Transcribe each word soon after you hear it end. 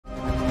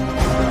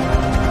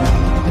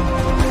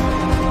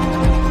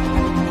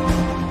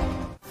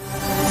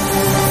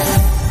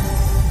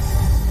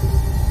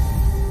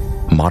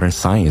Modern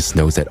science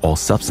knows that all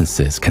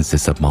substances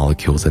consist of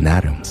molecules and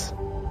atoms.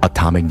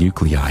 Atomic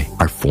nuclei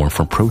are formed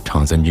from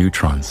protons and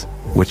neutrons,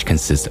 which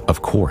consist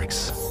of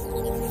quarks.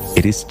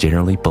 It is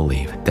generally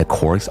believed that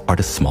quarks are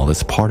the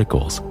smallest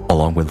particles,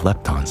 along with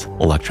leptons,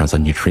 electrons,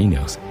 and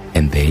neutrinos,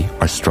 and they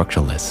are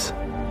structureless.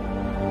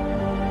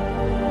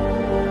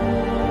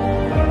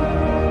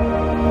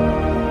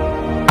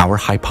 Our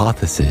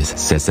hypothesis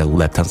says that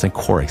leptons and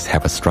quarks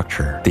have a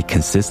structure. They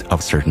consist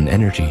of certain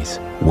energies,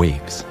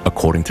 waves.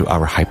 According to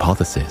our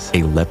hypothesis,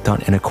 a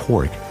lepton and a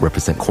quark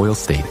represent coil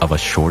state of a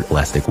short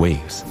elastic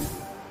waves.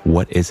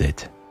 What is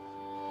it?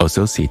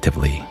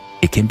 Associatively,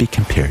 it can be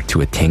compared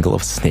to a tangle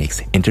of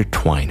snakes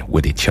intertwined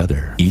with each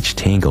other. Each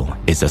tangle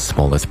is the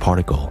smallest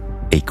particle,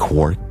 a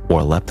quark or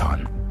a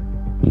lepton,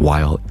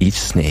 while each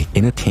snake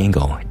in a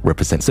tangle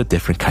represents a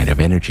different kind of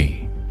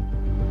energy.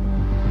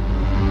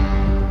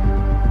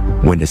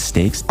 When the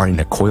snakes are in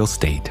a coil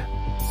state,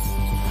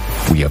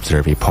 we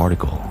observe a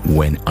particle.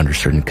 When, under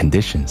certain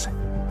conditions,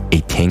 a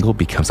tangle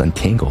becomes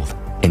untangled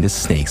and the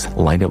snakes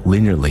line up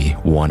linearly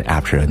one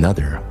after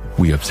another,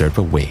 we observe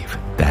a wave,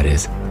 that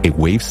is, a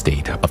wave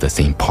state of the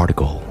same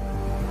particle.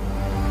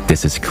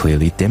 This is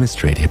clearly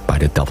demonstrated by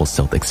the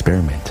double-slit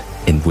experiment,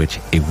 in which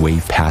a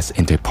wave passed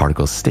into a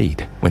particle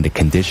state when the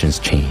conditions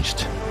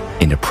changed,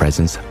 in the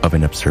presence of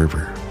an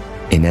observer.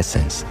 In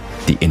essence,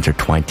 the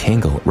intertwined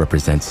tangle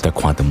represents the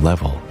quantum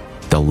level,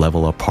 the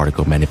level of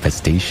particle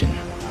manifestation,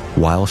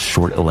 while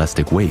short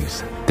elastic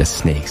waves, the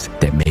snakes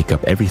that make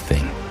up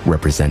everything,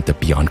 represent the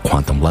beyond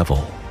quantum level.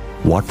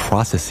 What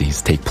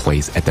processes take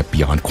place at the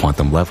beyond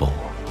quantum level?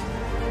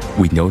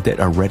 We know that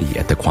already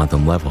at the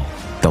quantum level,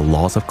 the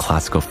laws of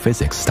classical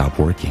physics stop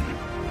working.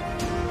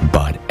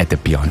 But at the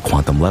beyond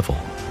quantum level,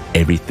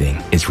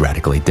 everything is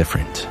radically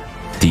different.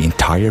 The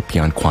entire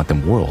beyond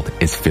quantum world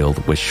is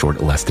filled with short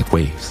elastic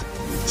waves,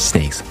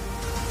 snakes,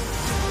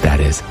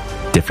 that is,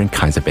 different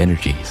kinds of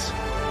energies.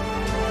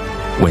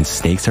 When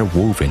snakes are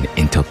woven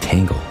into a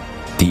tangle,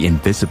 the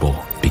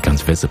invisible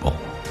becomes visible.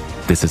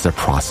 This is a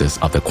process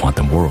of the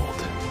quantum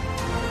world.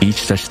 Each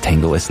such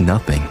tangle is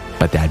nothing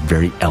but that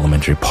very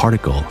elementary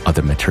particle of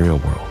the material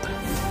world.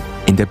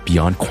 In the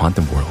beyond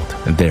quantum world,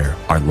 there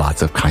are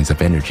lots of kinds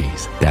of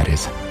energies, that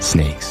is,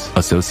 snakes.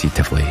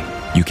 Associatively,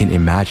 you can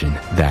imagine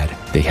that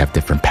they have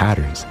different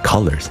patterns,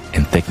 colors,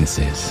 and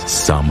thicknesses.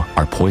 Some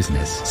are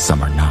poisonous,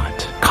 some are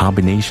not.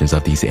 Combinations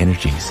of these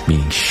energies,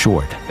 meaning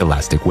short,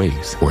 elastic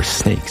waves, or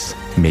snakes,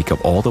 make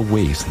up all the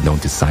waves known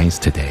to science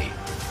today: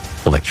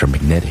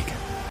 electromagnetic,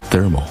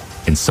 thermal,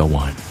 and so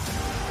on.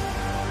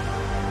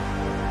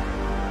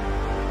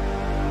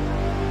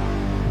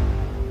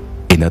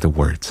 In other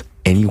words,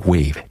 any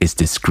wave is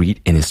discrete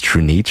in its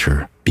true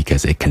nature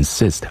because it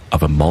consists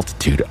of a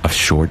multitude of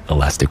short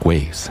elastic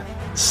waves,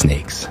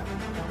 snakes.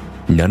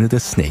 None of the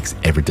snakes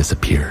ever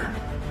disappear.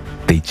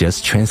 They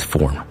just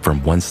transform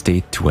from one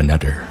state to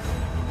another.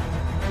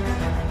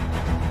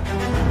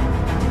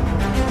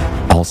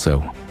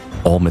 Also,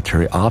 all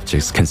material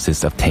objects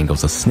consist of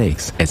tangles of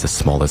snakes as the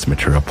smallest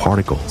material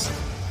particles.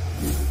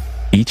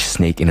 Each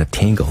snake in a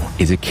tangle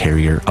is a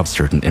carrier of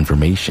certain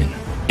information,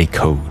 a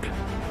code.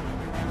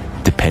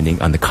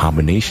 Depending on the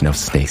combination of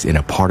snakes in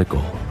a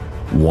particle,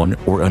 one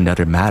or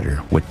another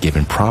matter with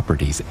given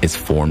properties is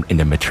formed in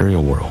the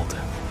material world.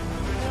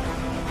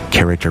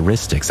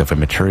 Characteristics of a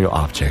material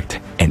object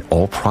and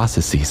all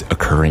processes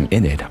occurring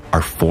in it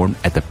are formed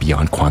at the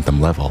beyond quantum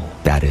level.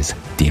 That is,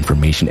 the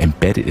information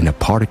embedded in a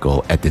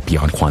particle at the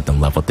beyond quantum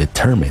level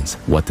determines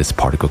what this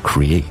particle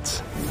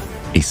creates.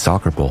 A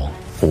soccer ball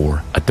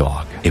or a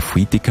dog. If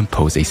we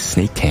decompose a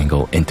snake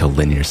tangle into a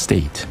linear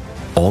state,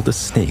 all the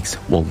snakes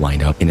will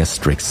line up in a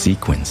strict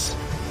sequence.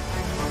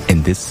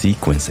 And this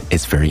sequence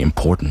is very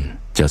important.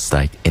 Just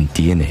like in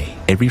DNA,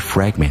 every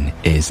fragment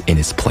is in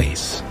its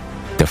place.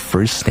 The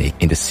first snake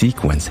in the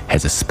sequence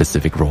has a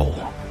specific role.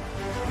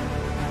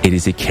 It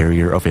is a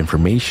carrier of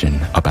information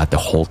about the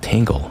whole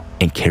tangle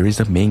and carries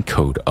the main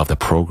code of the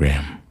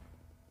program.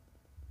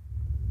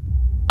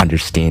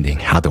 Understanding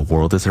how the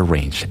world is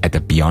arranged at the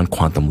beyond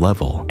quantum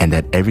level and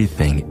that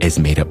everything is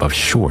made up of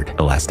short,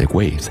 elastic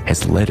waves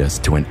has led us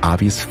to an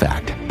obvious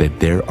fact that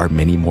there are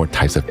many more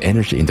types of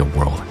energy in the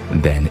world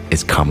than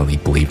is commonly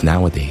believed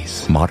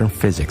nowadays. Modern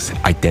physics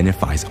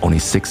identifies only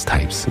 6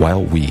 types,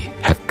 while we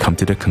have come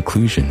to the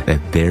conclusion that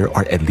there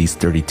are at least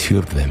 32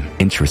 of them.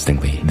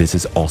 Interestingly, this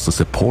is also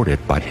supported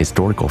by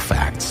historical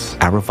facts.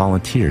 Our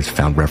volunteers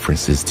found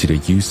references to the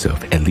use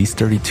of at least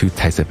 32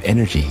 types of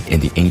energy in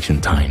the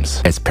ancient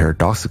times. As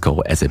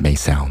paradoxical as it may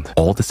sound,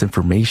 all this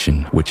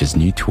information, which is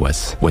new to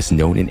us, was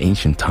known in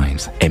ancient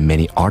times, and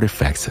many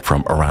artifacts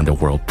from around the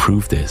world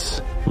prove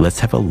this.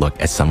 Let's have a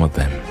look at some of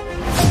them.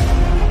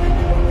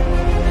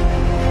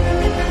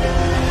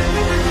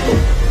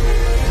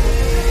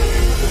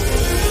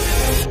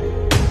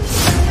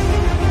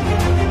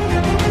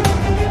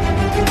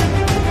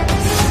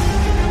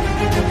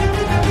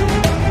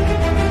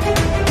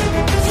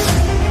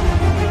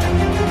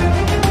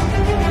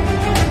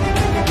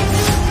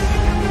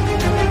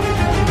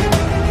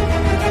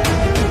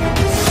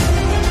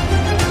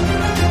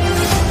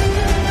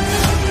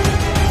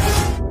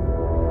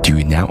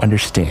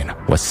 understand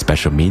what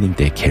special meaning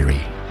they carry.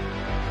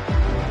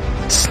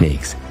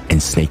 Snakes and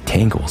snake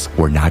tangles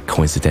were not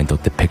coincidental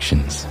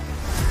depictions.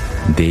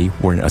 They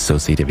were an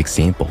associative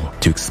example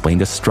to explain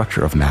the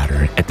structure of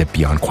matter at the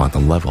beyond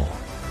quantum level,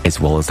 as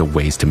well as the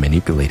ways to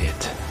manipulate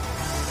it.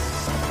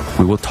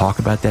 We will talk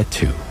about that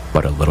too,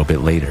 but a little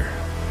bit later.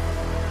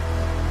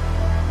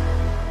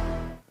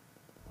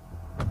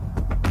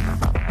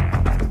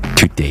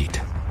 To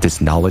date,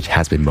 this knowledge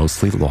has been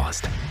mostly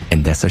lost,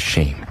 and that's a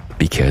shame,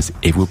 because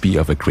it will be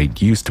of a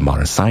great use to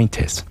modern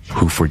scientists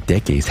who for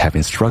decades have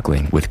been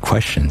struggling with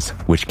questions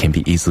which can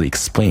be easily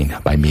explained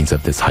by means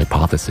of this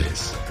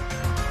hypothesis.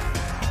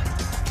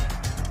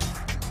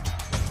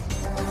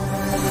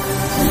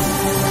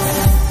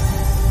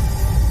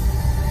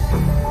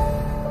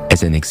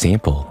 As an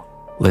example,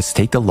 let's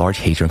take the Large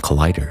Hadron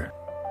Collider,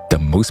 the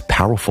most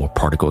powerful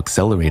particle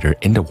accelerator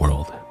in the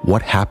world.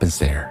 What happens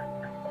there?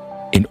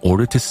 In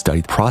order to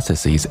study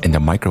processes in the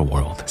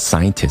microworld,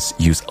 scientists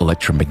use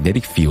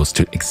electromagnetic fields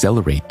to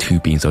accelerate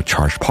two beams of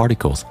charged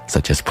particles,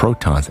 such as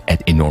protons,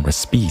 at enormous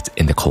speeds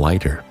in the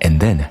collider, and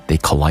then they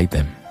collide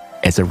them.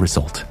 As a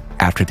result,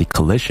 after the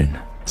collision,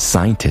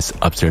 scientists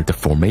observe the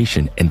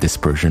formation and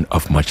dispersion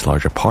of much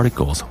larger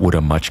particles with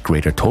a much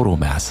greater total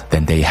mass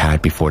than they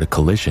had before the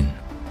collision.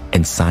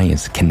 And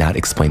science cannot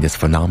explain this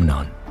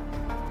phenomenon.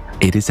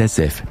 It is as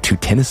if two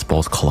tennis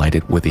balls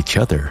collided with each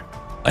other,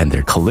 and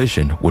their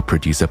collision would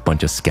produce a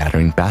bunch of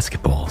scattering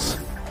basketballs.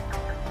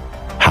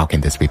 How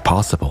can this be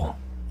possible?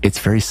 It's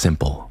very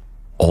simple.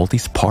 All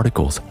these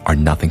particles are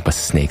nothing but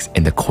snakes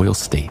in the coil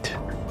state.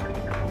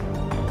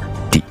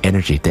 The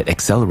energy that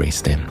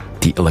accelerates them,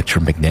 the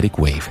electromagnetic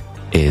wave,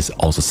 is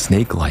also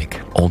snake-like,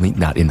 only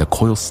not in the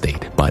coil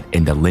state, but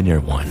in the linear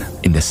one,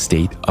 in the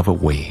state of a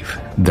wave.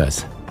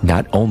 Thus,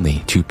 not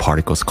only two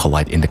particles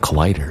collide in the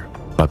collider,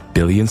 but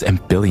billions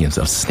and billions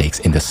of snakes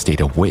in the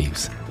state of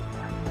waves,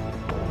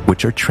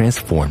 which are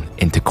transformed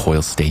into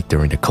coil state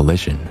during the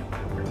collision.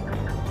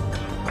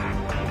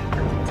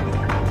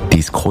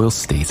 These coil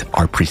states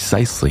are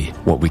precisely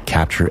what we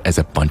capture as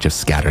a bunch of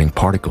scattering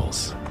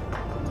particles.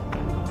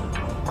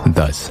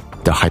 Thus,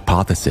 the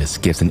hypothesis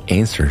gives an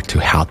answer to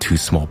how two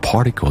small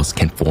particles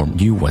can form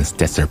new ones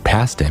that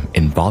surpass them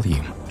in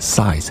volume,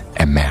 size,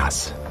 and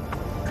mass.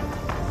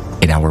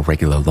 In our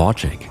regular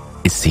logic,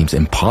 it seems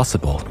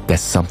impossible that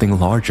something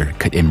larger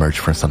could emerge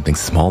from something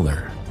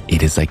smaller.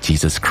 It is like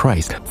Jesus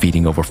Christ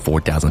feeding over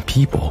 4,000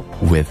 people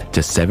with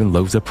just 7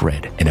 loaves of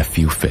bread and a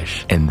few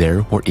fish, and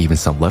there were even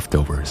some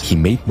leftovers. He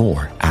made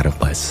more out of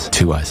less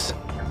to us.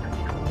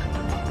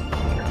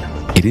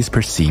 It is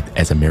perceived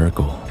as a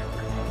miracle.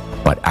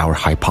 But our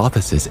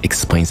hypothesis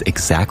explains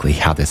exactly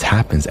how this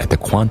happens at the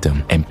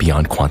quantum and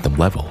beyond quantum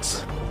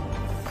levels.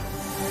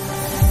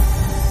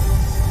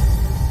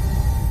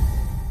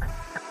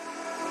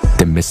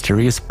 The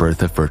mysterious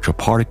birth of virtual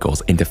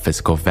particles in the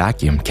physical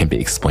vacuum can be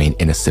explained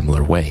in a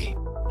similar way.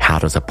 How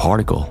does a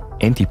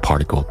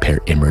particle-antiparticle pair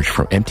emerge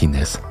from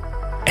emptiness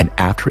and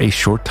after a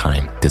short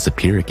time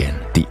disappear again?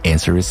 The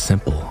answer is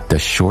simple. The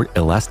short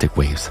elastic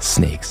waves,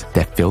 snakes,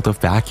 that fill the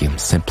vacuum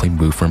simply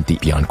move from the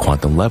beyond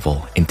quantum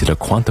level into the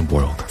quantum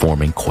world,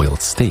 forming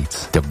coiled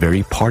states, the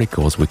very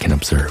particles we can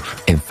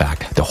observe. In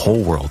fact, the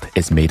whole world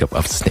is made up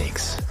of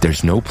snakes.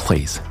 There's no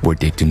place where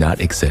they do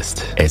not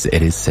exist. As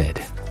it is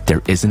said,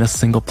 there isn't a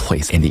single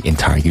place in the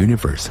entire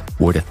universe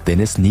where the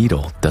thinnest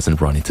needle doesn't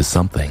run into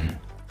something.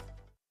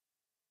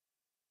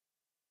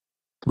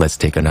 Let's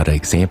take another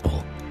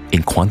example.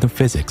 In quantum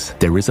physics,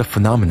 there is a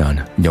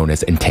phenomenon known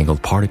as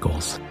entangled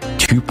particles.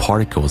 Two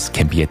particles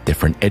can be at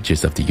different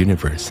edges of the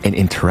universe and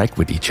interact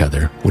with each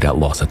other without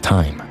loss of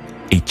time.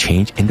 A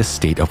change in the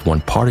state of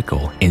one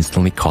particle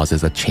instantly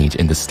causes a change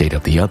in the state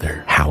of the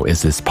other. How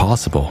is this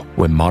possible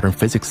when modern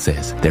physics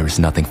says there is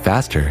nothing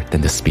faster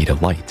than the speed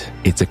of light?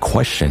 It's a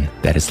question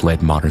that has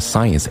led modern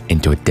science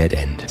into a dead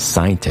end.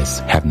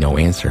 Scientists have no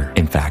answer.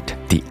 In fact,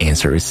 the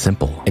answer is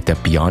simple. At the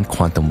beyond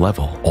quantum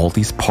level, all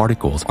these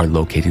particles are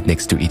located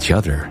next to each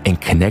other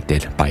and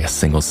connected by a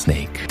single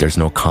snake. There's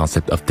no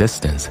concept of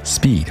distance,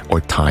 speed,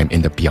 or time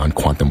in the beyond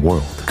quantum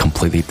world.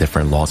 Completely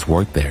different laws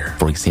work there.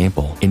 For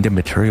example, in the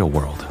material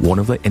world, one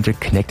of the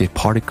interconnected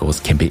particles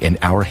can be in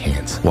our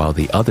hands, while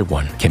the other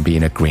one can be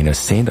in a grain of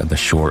sand on the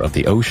shore of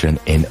the ocean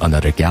in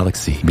another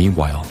galaxy.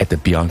 Meanwhile, at the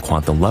beyond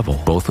quantum level,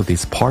 both of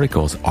these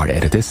particles are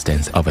at a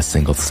distance of a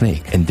single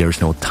snake, and there's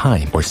no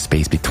time or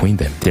space between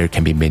them. There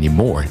can be many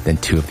more than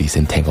two of these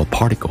entangled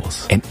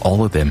particles, and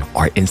all of them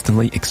are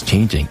instantly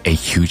exchanging a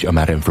huge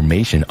amount of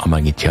information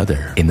among each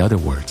other. In other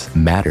words,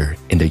 matter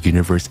in the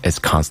universe is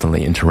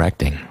constantly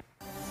interacting.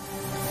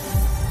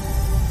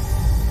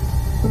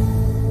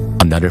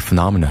 Another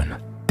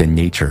phenomenon, the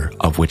nature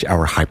of which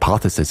our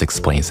hypothesis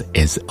explains,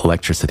 is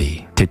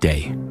electricity.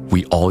 Today,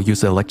 we all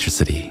use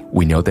electricity.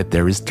 We know that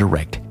there is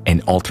direct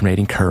and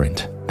alternating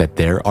current, that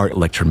there are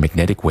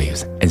electromagnetic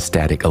waves and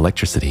static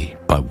electricity.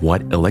 But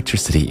what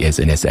electricity is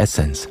in its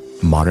essence,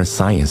 modern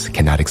science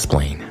cannot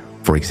explain.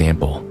 For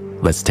example,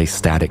 let's take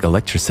static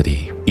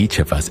electricity. Each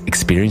of us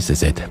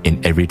experiences it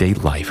in everyday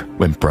life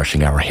when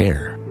brushing our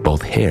hair.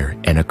 Both hair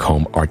and a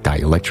comb are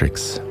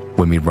dielectrics.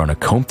 When we run a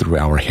comb through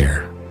our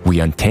hair, we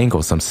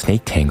untangle some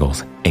snake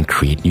tangles and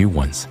create new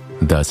ones,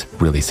 thus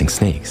releasing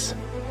snakes.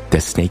 The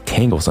snake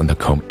tangles on the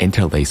comb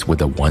interlace with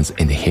the ones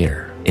in the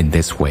hair. In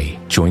this way,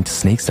 joint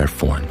snakes are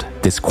formed.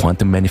 This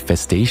quantum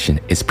manifestation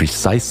is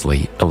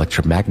precisely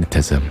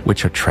electromagnetism,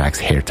 which attracts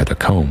hair to the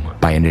comb.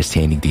 By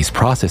understanding these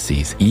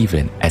processes,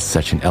 even at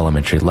such an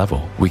elementary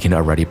level, we can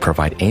already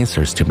provide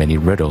answers to many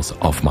riddles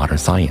of modern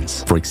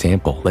science. For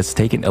example, let's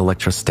take an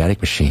electrostatic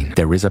machine.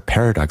 There is a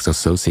paradox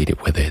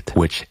associated with it,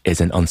 which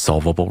is an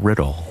unsolvable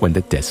riddle. When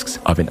the disks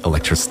of an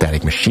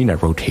electrostatic machine are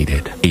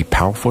rotated, a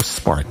powerful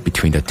spark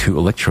between the two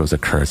electrodes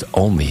occurs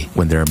only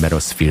when there are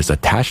metal spheres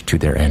attached to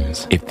their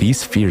ends. If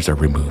these spheres are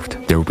removed,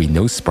 there will be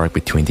no spark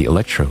between the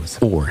electrodes,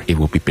 or it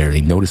will be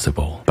barely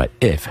noticeable. But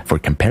if, for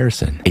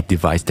comparison, a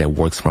device that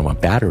works from a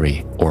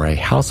battery or a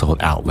household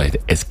outlet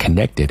is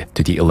connected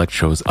to the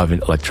electrodes of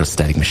an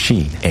electrostatic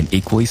machine, an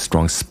equally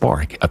strong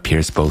spark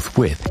appears both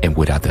with and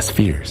without the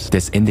spheres.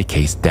 This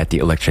indicates that the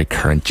electric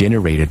current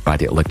generated by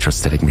the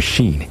electrostatic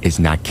machine is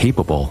not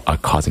capable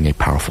of causing a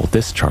powerful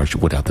discharge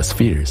without the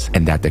spheres,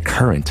 and that the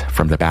current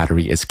from the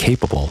battery is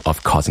capable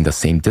of causing the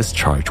same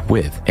discharge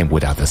with and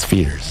without the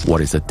spheres.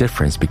 What is the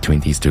difference between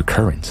these two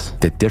currents?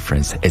 The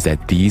difference is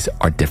that these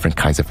are different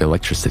kinds of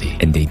electricity,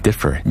 and they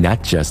differ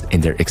not just in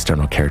their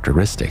external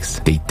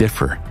characteristics, they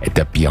differ at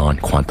the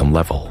beyond quantum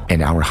level.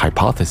 And our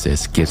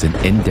hypothesis gives an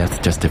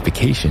in-depth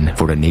justification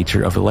for the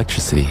nature of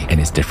electricity and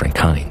its different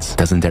kinds.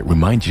 Doesn't that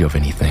remind you of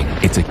anything?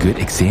 It's a good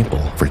example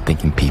for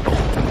thinking people.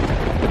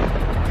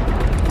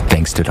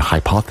 Thanks to the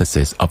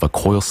hypothesis of a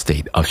coil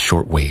state of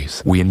short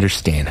waves, we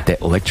understand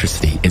that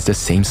electricity is the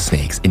same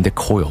snakes in the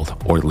coiled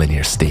or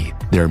linear state.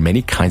 There are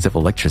many kinds of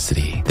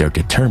electricity that are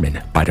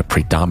determined by the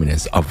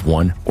predominance of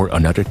one or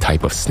another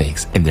type of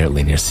snakes in their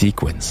linear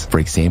sequence. For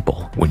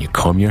example, when you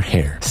comb your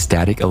hair,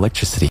 static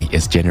electricity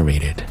is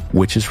generated,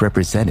 which is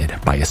represented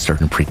by a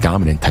certain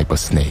predominant type of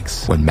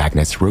snakes. When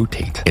magnets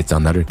rotate, it's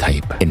another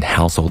type. In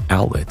household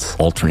outlets,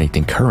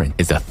 alternating current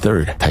is a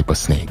third type of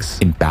snakes.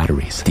 In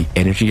batteries, the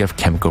energy of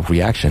chemical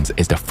reactions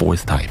is the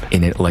fourth type.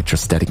 In an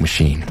electrostatic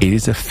machine, it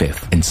is a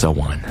fifth, and so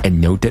on. And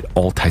note that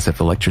all types of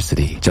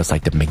electricity, just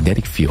like the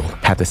magnetic field,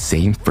 have the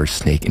same first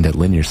snake in the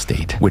linear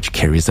state, which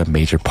carries a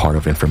major part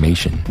of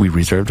information. We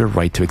reserve the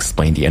right to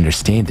explain the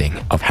understanding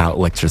of how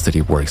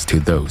electricity works to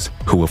those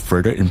who will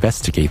further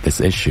investigate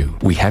this issue.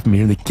 We have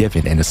merely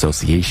given an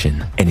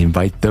association and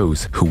invite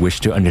those who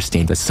wish to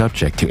understand the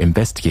subject to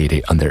investigate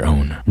it on their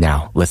own.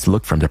 Now, let's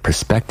look from the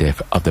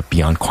perspective of the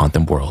beyond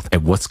quantum world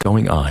at what's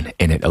going on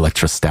in an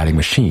electrostatic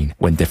machine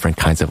when different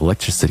kinds of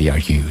electricity are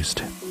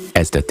used.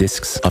 As the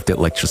disks of the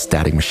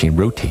electrostatic machine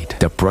rotate,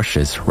 the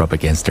brushes rub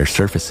against their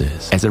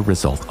surfaces. As a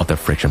result of the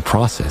friction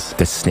process,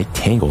 the snake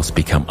tangles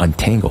become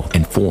untangled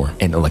and form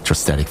an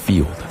electrostatic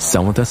field.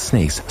 Some of the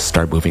snakes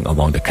start moving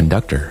along the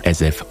conductor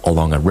as if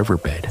along a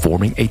riverbed,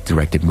 forming a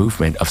directed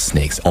movement of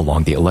snakes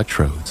along the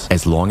electrodes.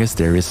 As long as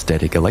there is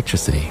static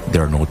electricity,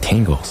 there are no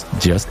tangles,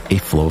 just a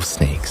flow of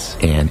snakes.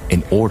 And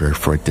in order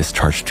for a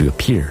discharge to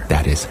appear,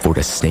 that is, for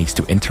the snakes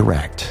to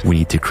interact, we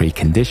need to create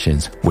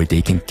conditions where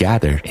they can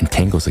gather in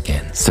tangles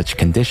again. Such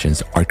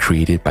conditions are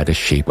created by the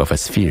shape of a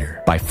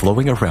sphere. By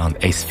flowing around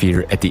a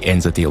sphere at the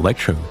ends of the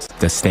electrodes,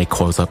 the snake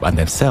coils up on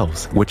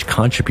themselves, which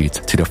contributes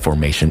to the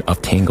formation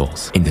of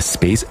tangles. In the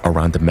space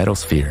around the metal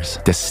spheres,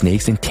 the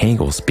snakes and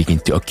tangles begin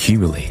to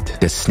accumulate.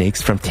 The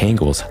snakes from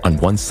tangles on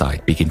one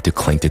side begin to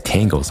cling to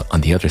tangles on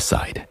the other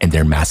side, and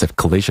their massive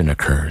collision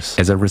occurs.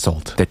 As a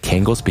result, the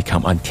tangles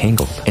become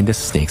untangled and the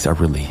snakes are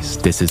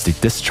released. This is the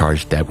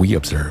discharge that we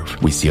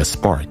observe. We see a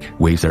spark,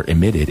 waves are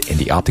emitted in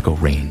the optical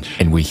range,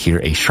 and we hear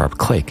a sharp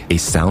click, a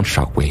sound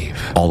shock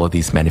wave. All of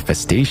these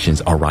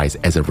manifestations arise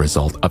as a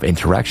result of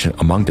interaction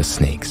among the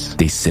snakes.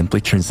 They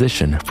simply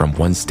transition from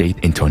one state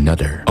into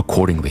another.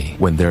 Accordingly,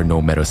 when there are no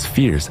metal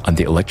spheres on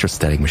the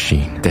electrostatic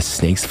machine, the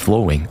snakes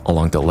flowing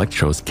along the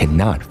electrodes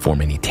cannot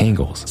form any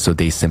tangles, so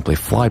they simply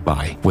fly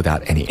by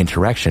without any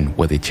interaction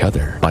with each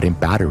other. But in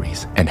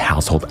batteries and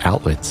household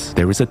outlets,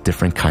 there is a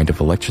different kind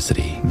of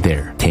electricity.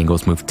 There,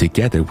 tangles move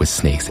together with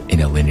snakes in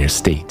a linear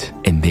state,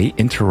 and they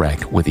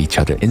interact with each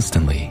other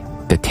instantly.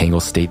 The tangle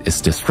state is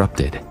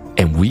disrupted,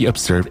 and we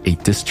observe a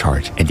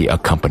discharge and the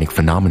accompanying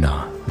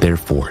phenomena.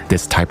 Therefore,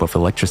 this type of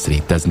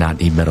electricity does not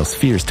need metal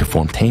spheres to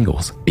form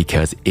tangles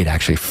because it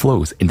actually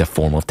flows in the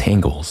form of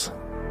tangles.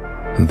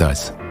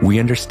 Thus, we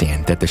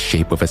understand that the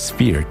shape of a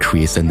sphere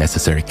creates the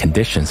necessary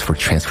conditions for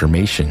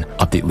transformation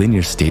of the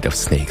linear state of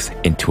snakes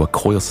into a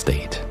coil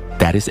state.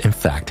 That is, in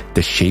fact,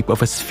 the shape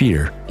of a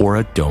sphere or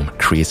a dome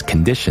creates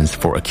conditions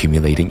for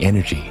accumulating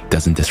energy.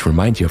 Doesn't this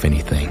remind you of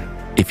anything?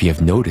 If you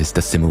have noticed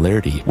the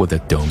similarity with the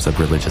domes of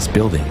religious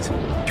buildings,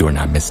 you are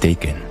not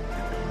mistaken.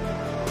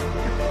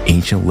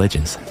 Ancient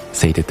legends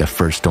say that the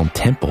first dome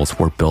temples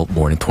were built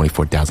more than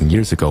 24,000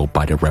 years ago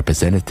by the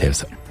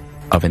representatives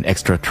of an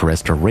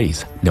extraterrestrial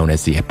race known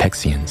as the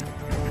Apexians.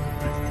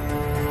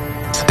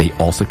 They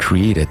also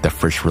created the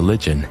first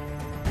religion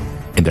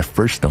and the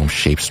first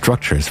dome-shaped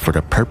structures for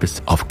the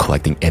purpose of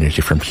collecting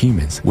energy from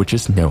humans, which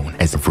is known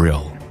as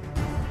Vril.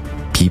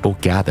 People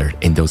gathered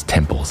in those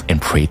temples and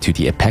prayed to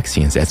the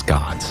Apexians as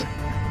gods.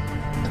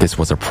 This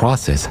was a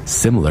process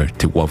similar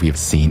to what we have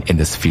seen in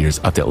the spheres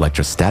of the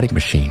electrostatic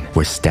machine,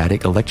 where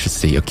static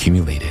electricity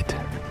accumulated.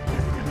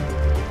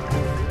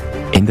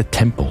 In the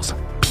temples,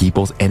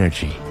 people's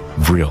energy,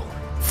 vril,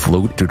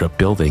 flowed through the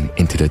building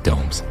into the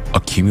domes,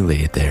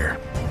 accumulated there,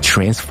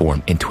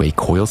 transformed into a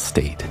coiled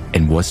state,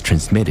 and was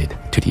transmitted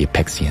to the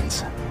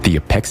Apexians. The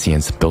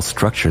Apexians built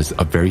structures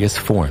of various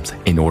forms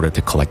in order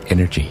to collect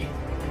energy.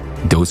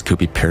 Those could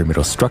be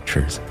pyramidal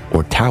structures,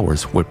 or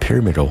towers with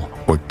pyramidal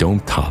or dome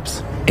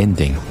tops,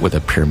 ending with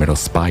a pyramidal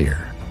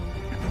spire.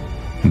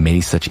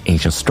 Many such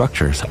ancient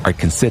structures are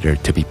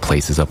considered to be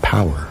places of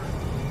power.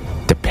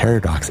 The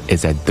paradox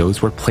is that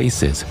those were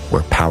places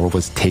where power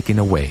was taken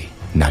away,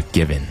 not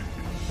given.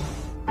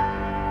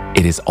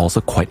 It is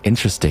also quite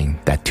interesting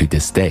that to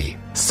this day,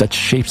 such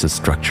shapes of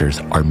structures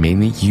are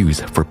mainly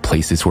used for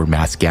places where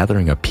mass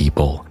gathering of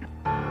people,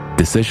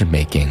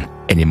 decision-making,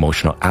 and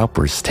emotional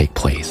outbursts take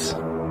place.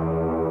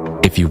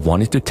 If you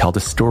wanted to tell the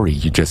story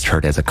you just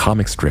heard as a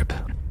comic strip,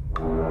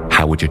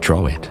 how would you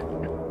draw it?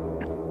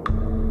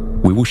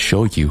 We will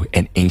show you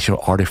an ancient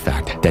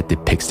artifact that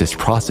depicts this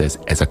process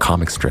as a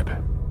comic strip.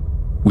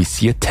 We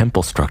see a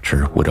temple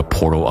structure with a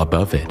portal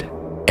above it,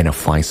 and a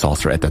flying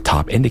saucer at the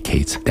top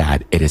indicates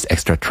that it is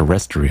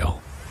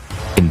extraterrestrial.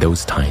 In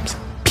those times,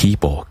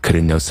 people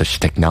couldn't know such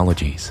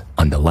technologies.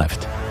 On the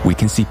left, we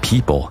can see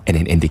people and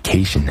an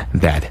indication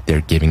that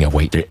they're giving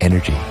away their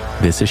energy.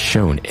 This is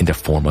shown in the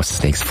form of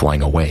snakes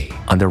flying away.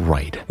 On the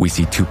right, we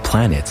see two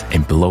planets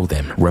and below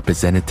them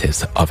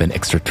representatives of an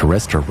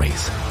extraterrestrial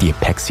race, the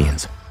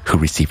Apexians, who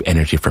receive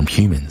energy from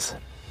humans.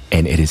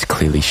 And it is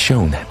clearly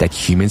shown that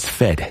humans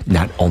fed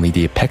not only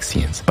the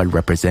Apexians, but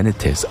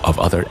representatives of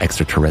other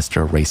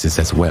extraterrestrial races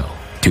as well.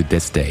 To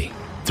this day,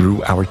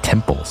 through our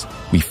temples,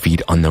 we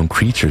feed unknown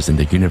creatures in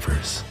the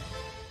universe.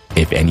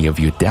 If any of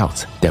you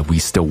doubts that we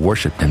still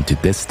worship them to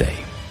this day,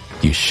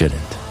 you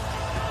shouldn't.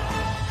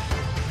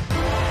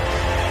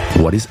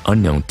 What is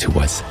unknown to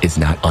us is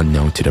not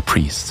unknown to the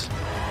priests.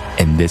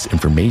 And this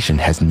information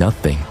has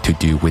nothing to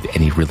do with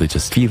any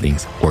religious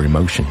feelings or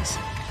emotions.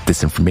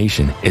 This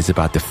information is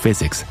about the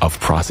physics of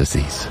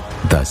processes.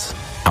 Thus,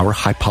 our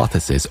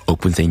hypothesis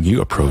opens a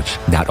new approach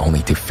not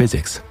only to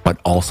physics, but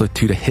also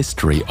to the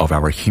history of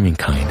our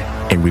humankind,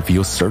 and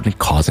reveals certain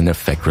cause and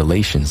effect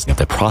relations of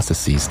the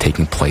processes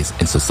taking place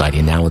in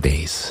society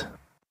nowadays.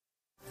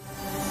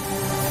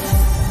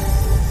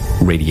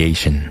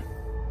 Radiation.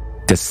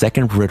 The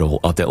second riddle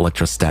of the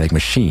electrostatic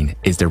machine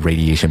is the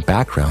radiation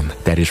background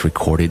that is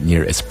recorded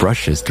near its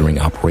brushes during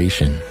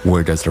operation.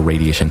 Where does the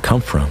radiation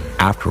come from?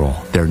 After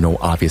all, there are no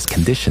obvious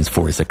conditions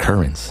for its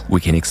occurrence. We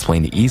can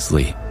explain it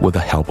easily with the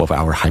help of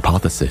our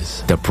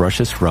hypothesis. The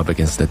brushes rub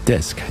against the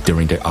disc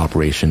during the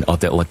operation of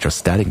the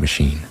electrostatic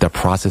machine. The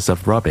process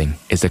of rubbing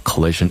is a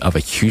collision of a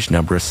huge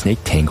number of snake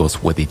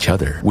tangles with each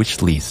other,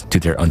 which leads to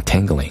their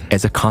untangling.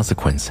 As a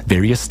consequence,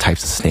 various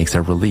types of snakes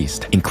are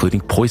released,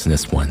 including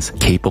poisonous ones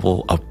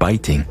capable of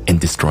biting and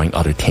destroying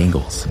other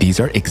tangles. These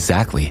are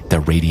exactly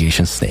the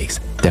radiation snakes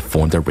that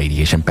form the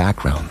radiation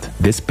background.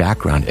 This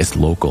background is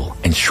local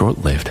and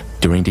short-lived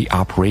during the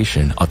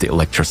operation of the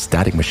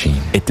electrostatic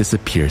machine. It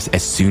disappears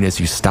as soon as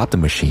you stop the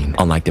machine,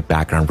 unlike the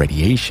background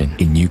radiation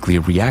in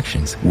nuclear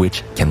reactions,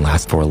 which can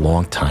last for a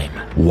long time.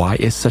 Why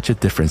is such a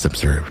difference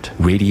observed?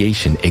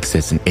 Radiation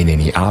exists in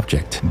any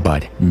object,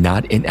 but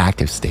not in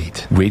active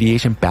state.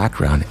 Radiation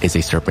background is a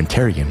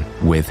serpentarium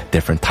with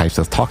different types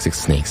of toxic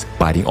snakes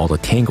biting all the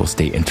tangles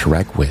they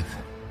interact with.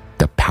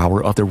 The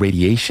power of the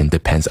radiation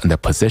depends on the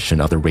position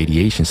of the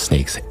radiation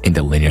snakes in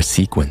the linear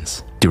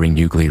sequence. During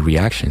nuclear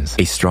reactions,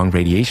 a strong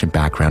radiation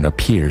background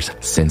appears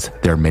since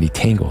there are many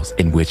tangles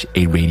in which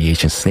a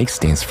radiation snake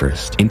stands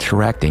first.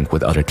 Interacting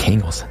with other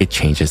tangles, it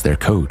changes their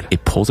code.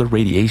 It pulls the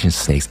radiation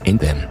snakes in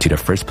them to the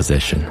first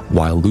position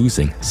while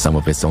losing some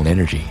of its own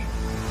energy.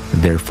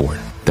 Therefore,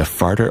 the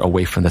farther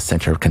away from the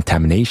center of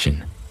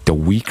contamination, the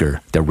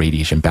weaker the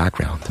radiation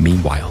background.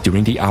 Meanwhile,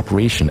 during the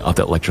operation of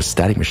the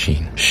electrostatic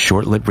machine,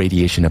 short-lived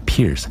radiation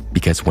appears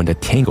because when the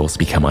tangles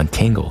become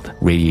untangled,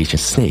 radiation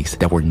snakes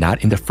that were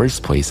not in the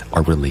first place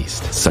are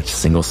released. Such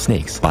single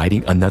snakes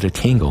biting another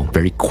tangle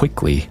very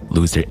quickly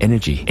lose their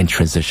energy and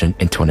transition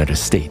into another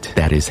state.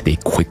 That is, they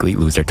quickly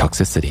lose their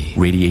toxicity.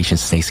 Radiation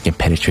snakes can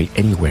penetrate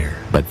anywhere,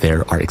 but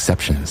there are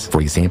exceptions.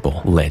 For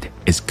example, lead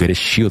is good at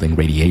shielding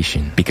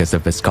radiation because the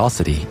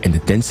viscosity and the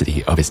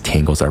density of its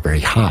tangles are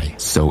very high,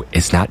 so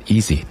it's not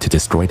easy to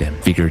destroy them.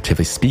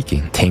 Figuratively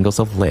speaking, tangles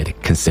of lead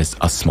consist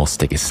of small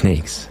sticky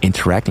snakes.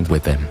 Interacting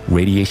with them,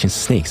 radiation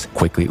snakes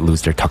quickly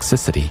lose their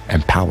toxicity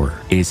and power.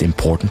 It is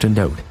important to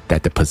note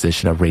that the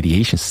position of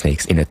radiation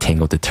snakes in a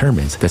tangle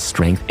determines the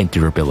strength and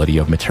durability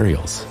of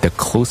materials. The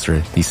closer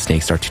these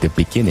snakes are to the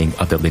beginning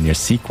of the linear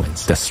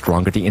sequence, the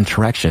stronger the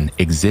interaction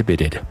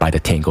exhibited by the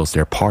tangles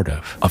they're part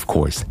of. Of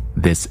course,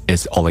 This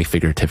is all a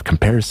figurative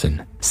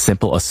comparison,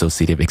 simple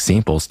associative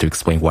examples to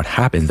explain what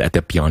happens at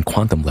the beyond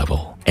quantum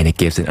level, and it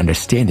gives an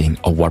understanding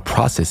of what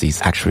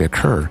processes actually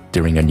occur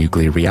during a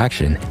nuclear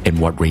reaction and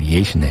what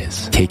radiation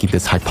is. Taking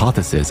this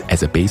hypothesis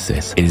as a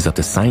basis, it is up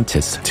to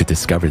scientists to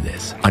discover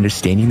this.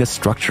 Understanding the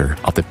structure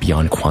of the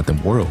beyond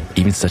quantum world,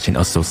 even such an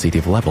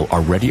associative level,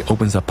 already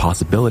opens up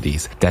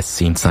possibilities that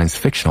seemed science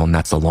fictional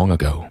not so long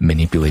ago.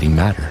 Manipulating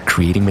matter,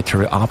 creating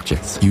material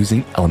objects,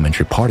 using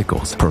elementary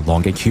particles,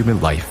 prolonging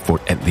human life for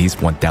at least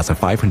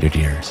 1,500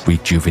 years,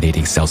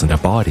 rejuvenating cells in the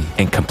body,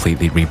 and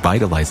completely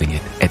revitalizing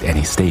it at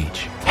any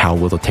stage. How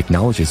will the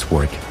technologies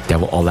work that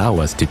will allow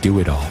us to do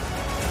it all?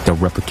 The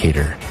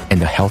Replicator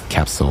and the Health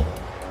Capsule.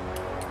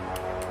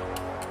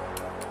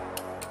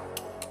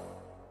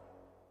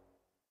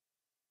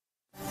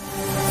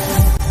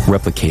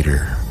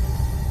 Replicator.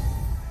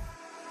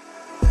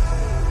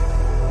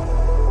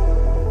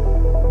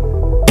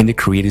 In the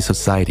creative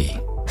society,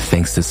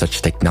 thanks to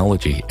such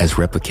technology as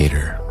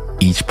Replicator,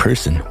 each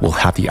person will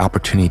have the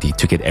opportunity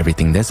to get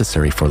everything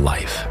necessary for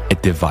life. A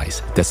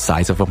device the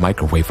size of a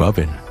microwave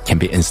oven can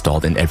be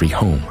installed in every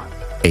home.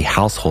 A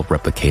household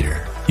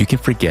replicator. You can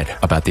forget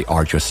about the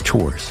arduous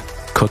chores,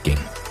 cooking,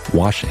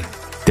 washing,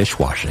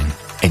 dishwashing,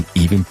 and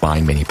even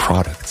buying many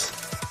products.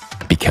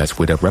 Because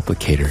with a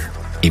replicator,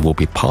 it will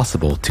be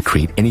possible to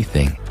create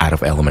anything out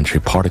of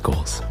elementary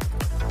particles.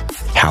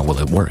 How will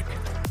it work?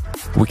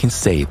 We can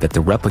say that the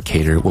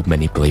replicator will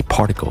manipulate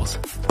particles,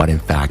 but in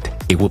fact,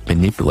 it will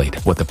manipulate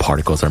what the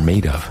particles are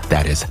made of,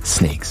 that is,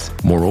 snakes.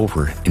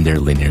 Moreover, in their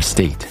linear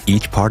state,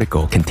 each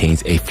particle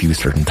contains a few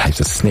certain types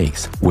of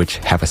snakes, which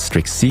have a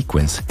strict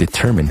sequence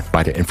determined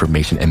by the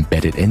information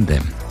embedded in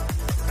them.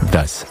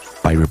 Thus,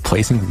 by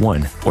replacing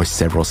one or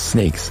several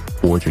snakes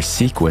or their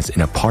sequence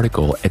in a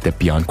particle at the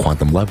beyond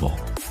quantum level,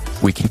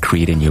 we can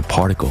create a new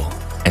particle,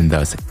 and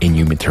thus a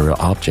new material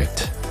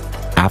object.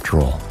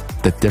 After all,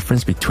 the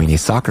difference between a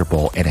soccer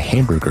ball and a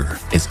hamburger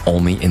is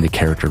only in the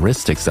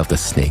characteristics of the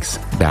snakes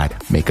that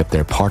make up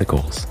their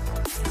particles.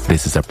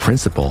 This is a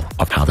principle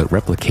of how the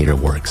replicator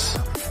works.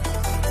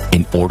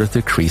 In order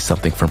to create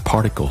something from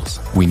particles,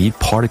 we need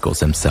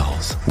particles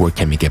themselves. Where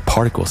can we get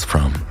particles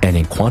from? And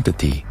in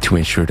quantity to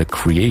ensure the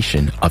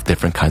creation of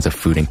different kinds of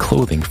food and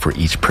clothing for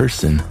each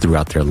person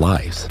throughout their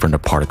lives from the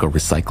particle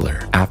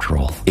recycler. After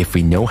all, if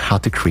we know how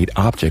to create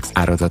objects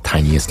out of the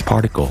tiniest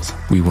particles,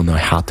 we will know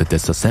how to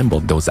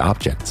disassemble those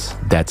objects.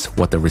 That's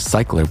what the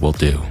recycler will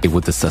do. It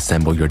will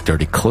disassemble your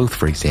dirty clothes,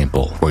 for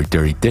example, or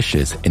dirty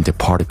dishes into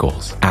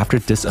particles. After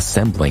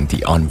disassembling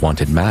the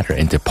unwanted matter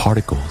into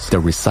particles, the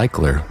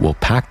recycler will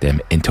pack them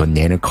into a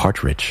nano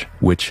cartridge,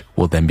 which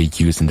will then be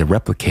used in the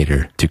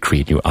replicator to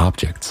create new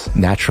objects.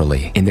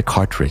 Naturally, in the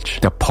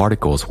cartridge, the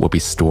particles will be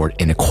stored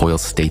in a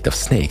coiled state of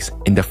snakes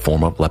in the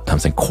form of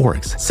leptons and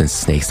quarks. Since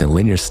snakes in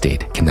linear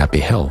state cannot be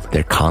held,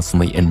 they're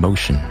constantly in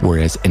motion,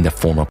 whereas in the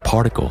form of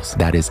particles,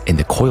 that is, in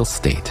the coiled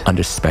state,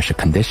 under special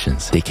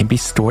conditions, they can be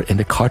stored in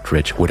the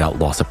cartridge without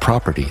loss of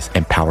properties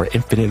and power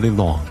infinitely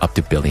long, up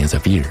to billions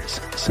of years.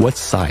 What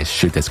size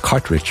should this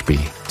cartridge be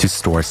to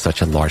store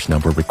such a large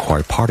number of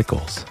required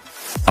particles?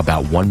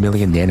 About 1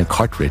 million nano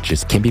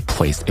cartridges can be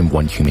placed in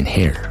one human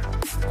hair.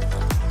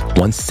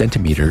 1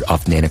 centimeter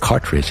of nano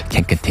cartridge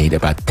can contain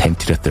about 10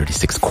 to the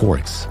 36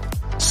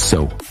 quarks.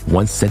 So,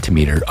 1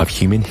 centimeter of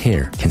human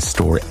hair can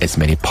store as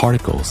many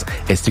particles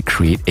as to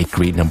create a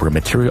great number of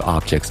material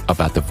objects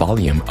about the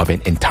volume of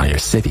an entire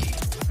city.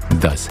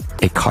 Thus,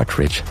 a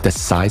cartridge the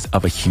size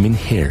of a human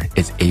hair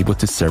is able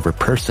to serve a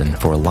person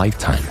for a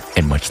lifetime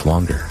and much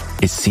longer.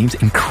 It seems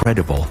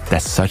incredible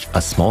that such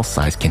a small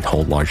size can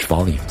hold large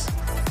volumes.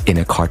 In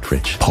a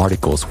cartridge,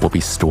 particles will be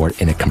stored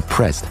in a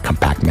compressed,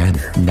 compact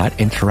manner, not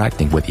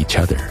interacting with each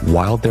other.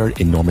 While there are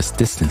enormous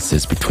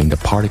distances between the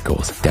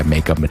particles that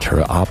make up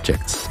material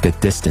objects, the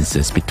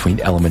distances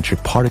between elementary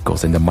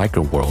particles in the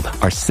microworld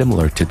are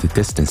similar to the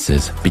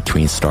distances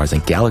between stars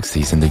and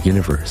galaxies in the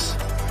universe.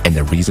 And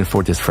the reason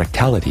for this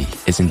fractality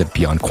is in the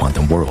beyond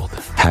quantum world.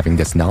 Having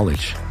this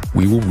knowledge,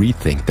 we will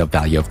rethink the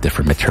value of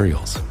different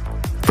materials.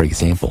 For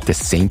example, the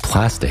same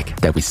plastic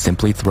that we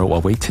simply throw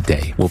away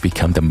today will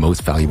become the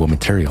most valuable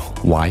material.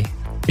 Why?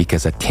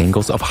 Because the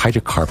tangles of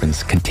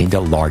hydrocarbons contain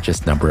the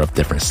largest number of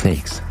different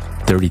snakes,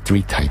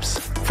 33 types,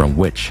 from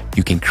which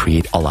you can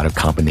create a lot of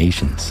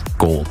combinations,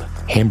 gold,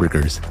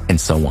 hamburgers, and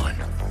so on.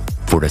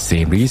 For the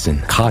same reason,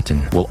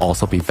 cotton will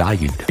also be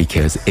valued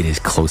because it is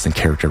close in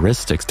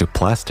characteristics to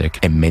plastic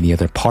and many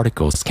other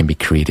particles can be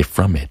created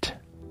from it.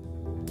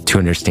 To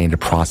understand the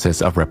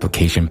process of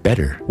replication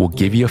better, we'll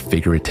give you a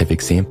figurative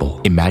example.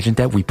 Imagine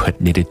that we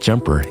put knitted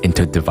jumper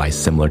into a device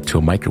similar to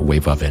a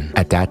microwave oven.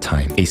 At that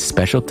time, a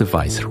special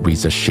device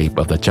reads the shape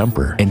of the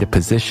jumper and the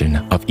position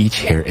of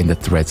each hair in the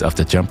threads of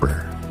the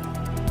jumper.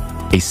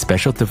 A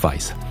special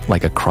device,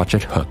 like a crochet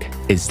hook,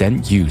 is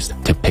then used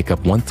to pick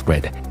up one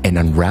thread and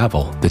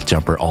unravel the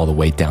jumper all the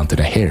way down to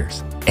the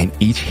hairs, and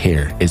each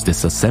hair is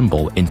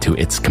disassembled into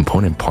its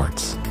component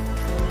parts.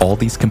 All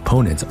these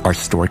components are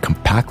stored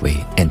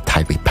compactly and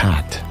tightly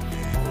packed.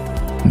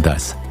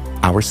 Thus,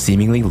 our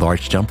seemingly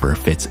large jumper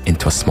fits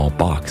into a small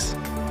box.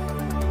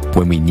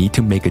 When we need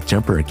to make a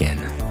jumper again,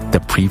 the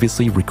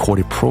previously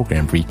recorded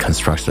program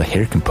reconstructs the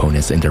hair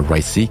components in the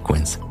right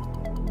sequence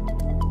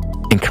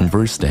and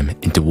converts them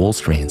into wool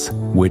strands,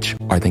 which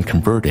are then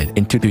converted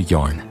into the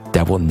yarn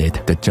that will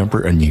knit the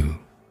jumper anew.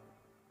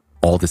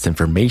 All this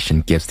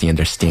information gives the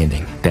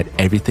understanding that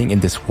everything in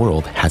this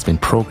world has been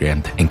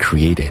programmed and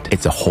created.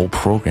 It's a whole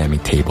programming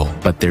table,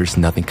 but there's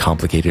nothing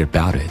complicated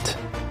about it.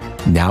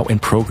 Now in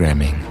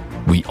programming,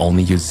 we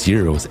only use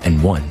zeros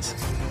and ones,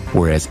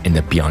 whereas in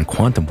the beyond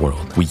quantum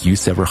world, we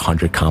use several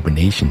hundred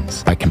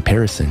combinations. By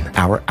comparison,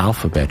 our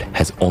alphabet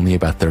has only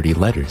about 30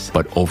 letters,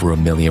 but over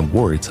 1 million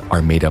words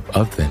are made up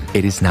of them.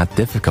 It is not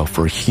difficult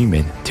for a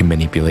human to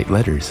manipulate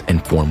letters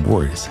and form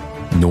words,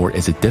 nor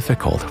is it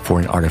difficult for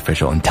an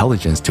artificial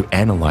intelligence to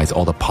analyze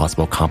all the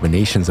possible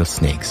combinations of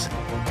snakes,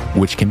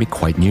 which can be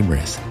quite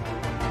numerous,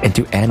 and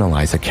to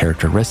analyze the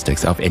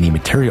characteristics of any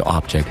material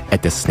object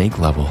at the snake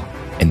level,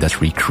 and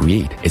thus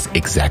recreate its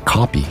exact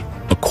copy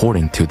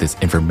according to this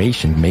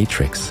information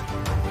matrix.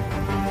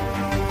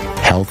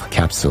 Health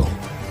Capsule.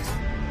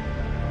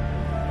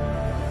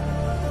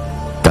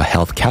 The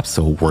health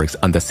capsule works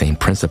on the same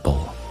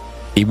principle.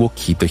 It will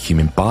keep the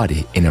human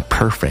body in a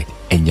perfect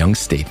and young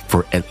state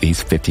for at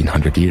least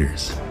 1500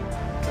 years.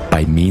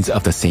 By means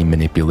of the same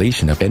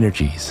manipulation of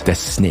energies, the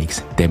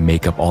snakes that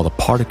make up all the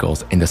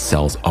particles in the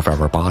cells of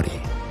our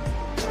body.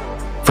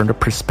 From the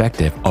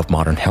perspective of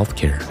modern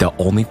healthcare, the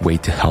only way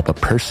to help a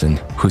person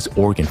whose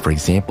organ, for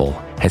example,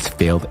 has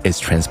failed is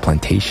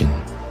transplantation.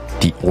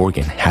 The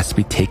organ has to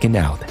be taken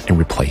out and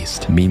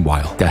replaced.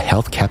 Meanwhile, the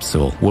health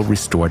capsule will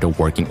restore the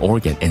working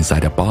organ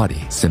inside the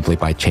body simply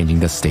by changing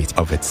the states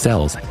of its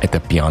cells at the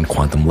beyond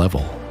quantum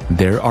level.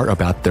 There are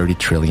about 30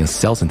 trillion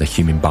cells in the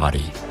human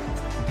body.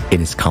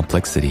 In its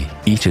complexity,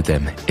 each of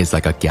them is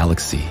like a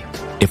galaxy.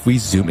 If we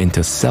zoom into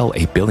a cell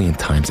 8 billion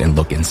times and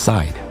look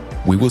inside,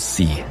 we will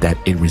see that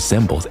it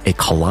resembles a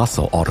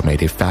colossal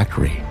automated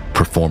factory,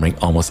 performing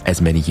almost as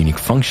many unique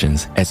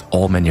functions as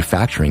all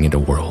manufacturing in the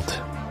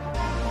world.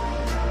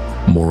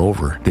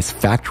 Moreover, this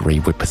factory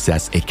would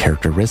possess a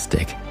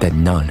characteristic that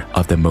none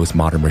of the most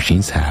modern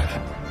machines have: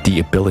 the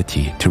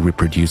ability to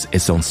reproduce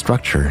its own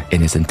structure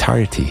in its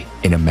entirety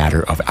in a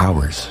matter of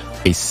hours.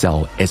 A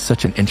cell is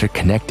such an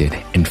interconnected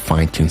and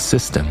fine-tuned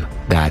system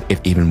that if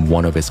even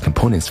one of its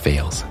components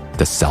fails,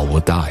 the cell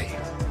will die.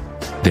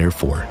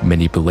 Therefore,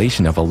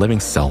 manipulation of a living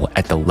cell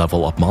at the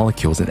level of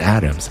molecules and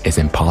atoms is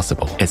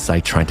impossible. It's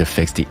like trying to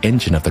fix the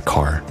engine of the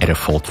car at a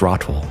full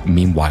throttle.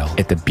 Meanwhile,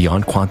 at the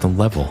beyond quantum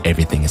level,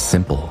 everything is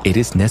simple. It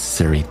is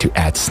necessary to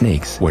add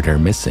snakes where they're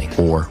missing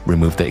or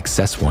remove the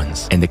excess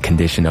ones, and the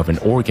condition of an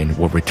organ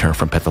will return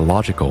from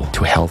pathological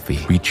to healthy.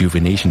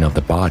 Rejuvenation of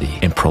the body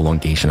and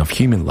prolongation of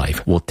human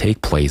life will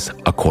take place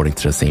according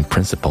to the same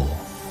principle.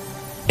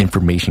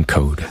 Information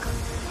code.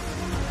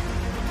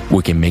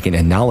 We can make an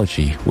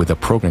analogy with the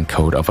program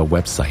code of a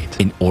website.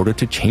 In order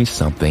to change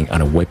something on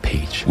a web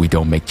page, we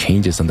don't make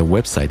changes on the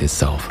website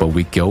itself, but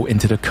we go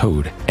into the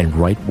code and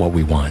write what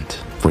we want.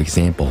 For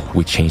example,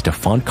 we change the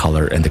font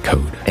color in the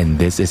code, and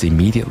this is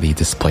immediately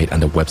displayed on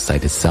the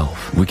website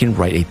itself. We can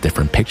write a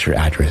different picture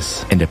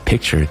address, and the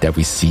picture that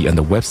we see on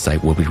the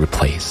website will be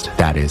replaced.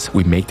 That is,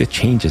 we make the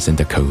changes in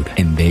the code,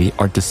 and they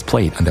are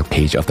displayed on the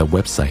page of the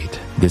website.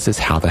 This is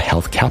how the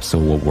health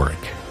capsule will work.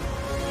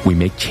 We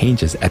make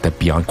changes at the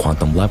beyond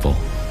quantum level,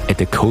 at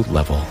the code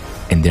level,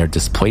 and they're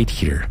displayed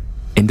here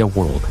in the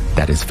world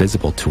that is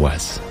visible to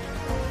us.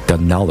 The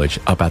knowledge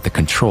about the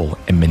control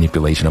and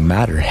manipulation of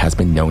matter has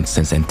been known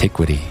since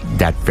antiquity.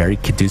 That very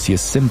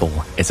caduceus symbol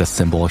is a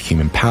symbol of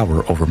human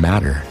power over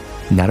matter,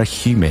 not a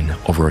human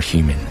over a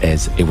human,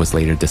 as it was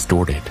later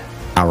distorted.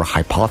 Our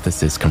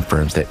hypothesis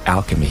confirms that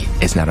alchemy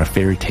is not a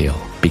fairy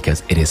tale,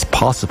 because it is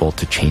possible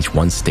to change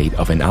one state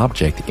of an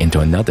object into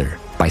another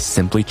by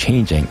simply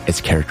changing its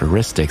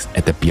characteristics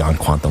at the beyond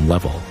quantum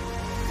level.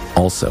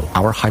 Also,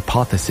 our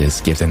hypothesis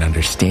gives an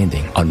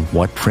understanding on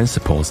what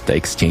principles the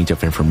exchange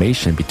of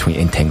information between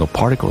entangled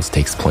particles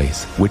takes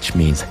place, which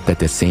means that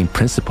the same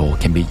principle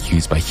can be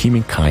used by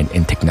humankind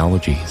and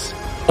technologies.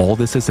 All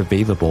this is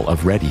available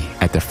already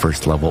at the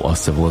first level of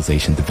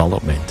civilization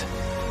development.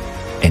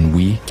 And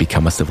we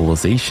become a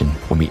civilization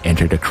when we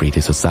enter the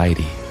creative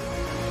society.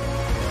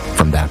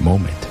 From that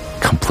moment,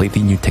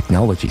 completely new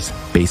technologies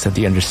based on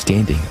the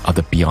understanding of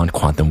the beyond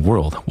quantum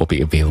world will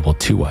be available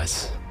to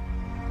us.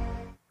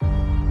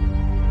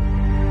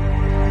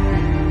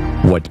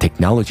 What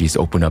technologies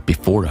open up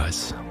before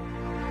us?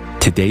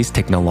 Today's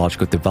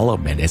technological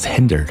development is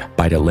hindered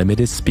by the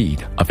limited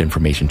speed of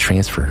information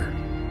transfer.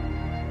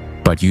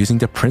 But using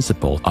the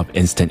principle of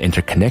instant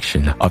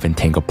interconnection of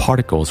entangled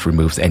particles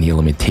removes any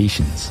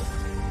limitations.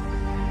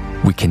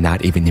 We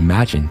cannot even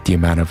imagine the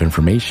amount of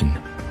information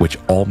which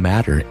all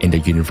matter in the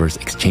universe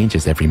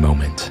exchanges every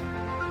moment.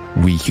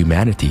 We,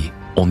 humanity,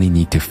 only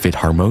need to fit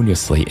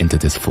harmoniously into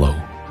this flow,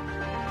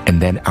 and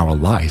then our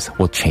lives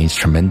will change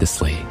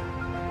tremendously.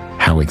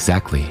 How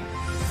exactly?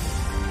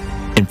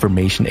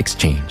 Information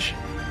exchange.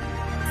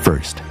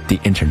 First, the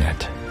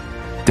internet.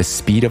 The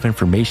speed of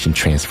information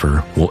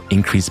transfer will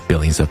increase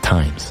billions of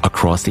times.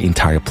 Across the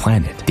entire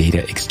planet,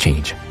 data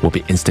exchange will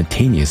be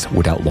instantaneous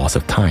without loss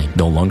of time,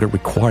 no longer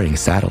requiring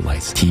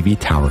satellites, TV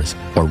towers,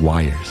 or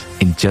wires.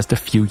 In just a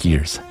few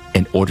years,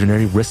 an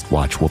ordinary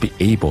wristwatch will be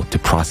able to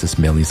process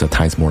millions of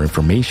times more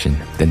information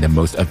than the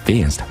most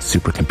advanced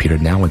supercomputer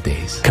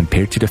nowadays.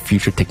 Compared to the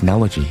future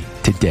technology,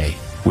 today,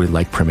 we're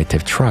like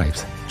primitive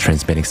tribes,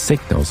 transmitting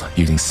signals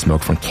using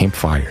smoke from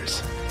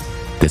campfires.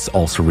 This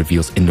also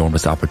reveals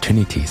enormous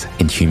opportunities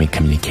in human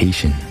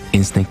communication,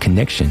 instant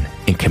connection,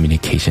 and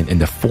communication in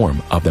the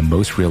form of the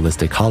most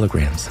realistic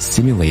holograms,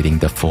 simulating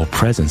the full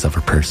presence of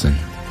a person.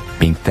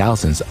 Being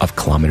thousands of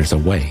kilometers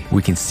away,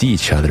 we can see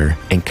each other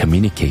and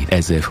communicate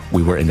as if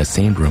we were in the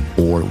same room,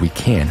 or we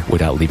can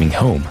without leaving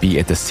home, be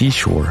at the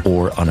seashore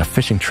or on a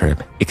fishing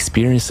trip,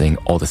 experiencing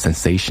all the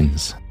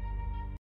sensations.